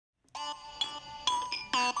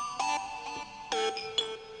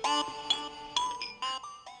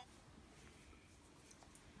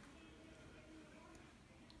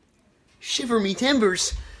shiver me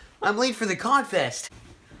timbers. I'm late for the Cod Fest.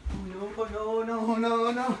 Oh no, no,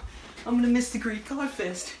 no, no. I'm gonna miss the great Cod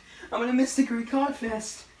Fest. I'm gonna miss the great Cod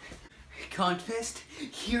Fest. Cod Fest,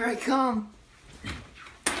 here I come.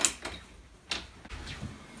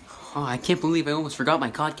 Oh, I can't believe I almost forgot my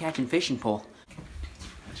cod catching fishing pole.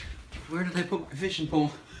 Where did I put my fishing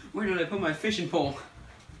pole? Where did I put my fishing pole?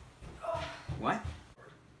 What?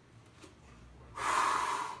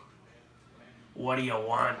 What do you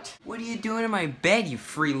want? What are you doing in my bed, you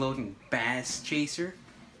freeloading bass chaser?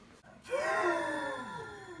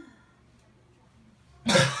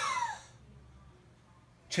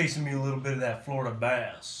 Chasing me a little bit of that Florida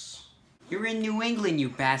bass. You're in New England, you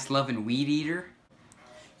bass-loving weed eater.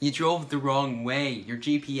 You drove the wrong way. Your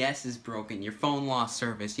GPS is broken. Your phone lost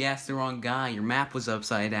service. You asked the wrong guy. Your map was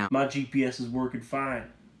upside down. My GPS is working fine.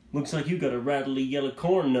 Looks like you got a rattly yellow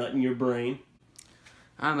corn nut in your brain.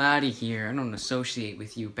 I'm out of here. I don't associate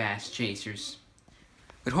with you bass chasers.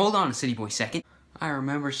 But hold on a city boy second. I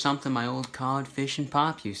remember something my old cod fishing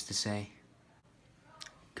pop used to say.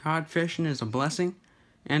 Cod fishing is a blessing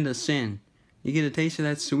and a sin. You get a taste of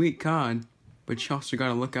that sweet cod, but you also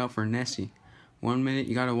gotta look out for Nessie. 1 minute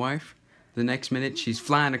you got a wife, the next minute she's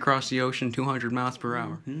flying across the ocean 200 miles per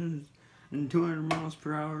hour. 200 miles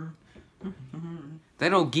per hour.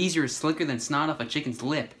 That old geezer is slicker than snot off a chicken's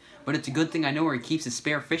lip, but it's a good thing I know where he keeps his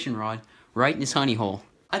spare fishing rod, right in his honey hole.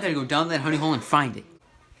 I gotta go down that honey hole and find it.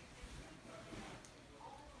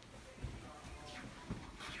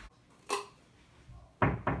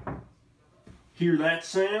 Hear that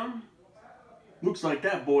sound? Looks like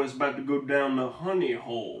that boy's about to go down the honey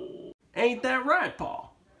hole. Ain't that right, Pa?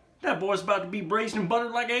 That boy's about to be braised and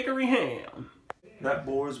buttered like Akery ham. That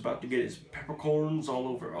boy's about to get his peppercorns all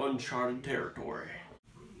over uncharted territory.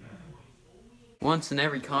 Once in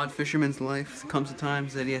every cod fisherman's life, there comes a time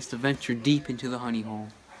that he has to venture deep into the honey hole.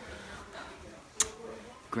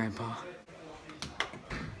 Grandpa.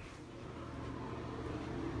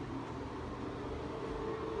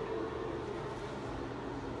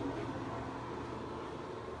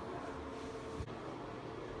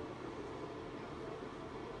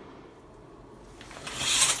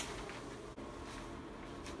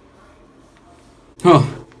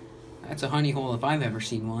 Oh, that's a honey hole if I've ever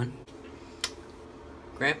seen one.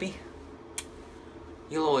 Grampy,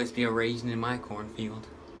 you'll always be a raisin in my cornfield.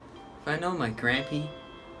 If I know my Grampy,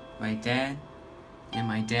 my dad,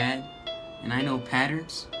 and I know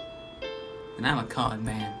patterns, then I'm a cod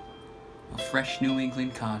man. A fresh New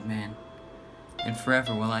England cod man. And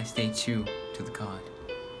forever will I stay true to the cod.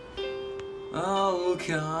 Oh,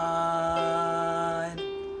 cod.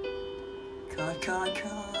 Cod, cod,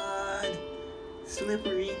 cod.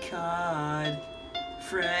 Slippery cod,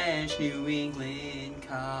 fresh New England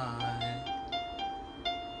cod.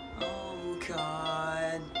 Oh,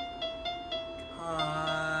 cod,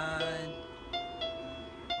 cod.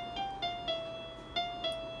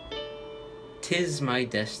 'Tis my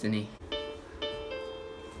destiny.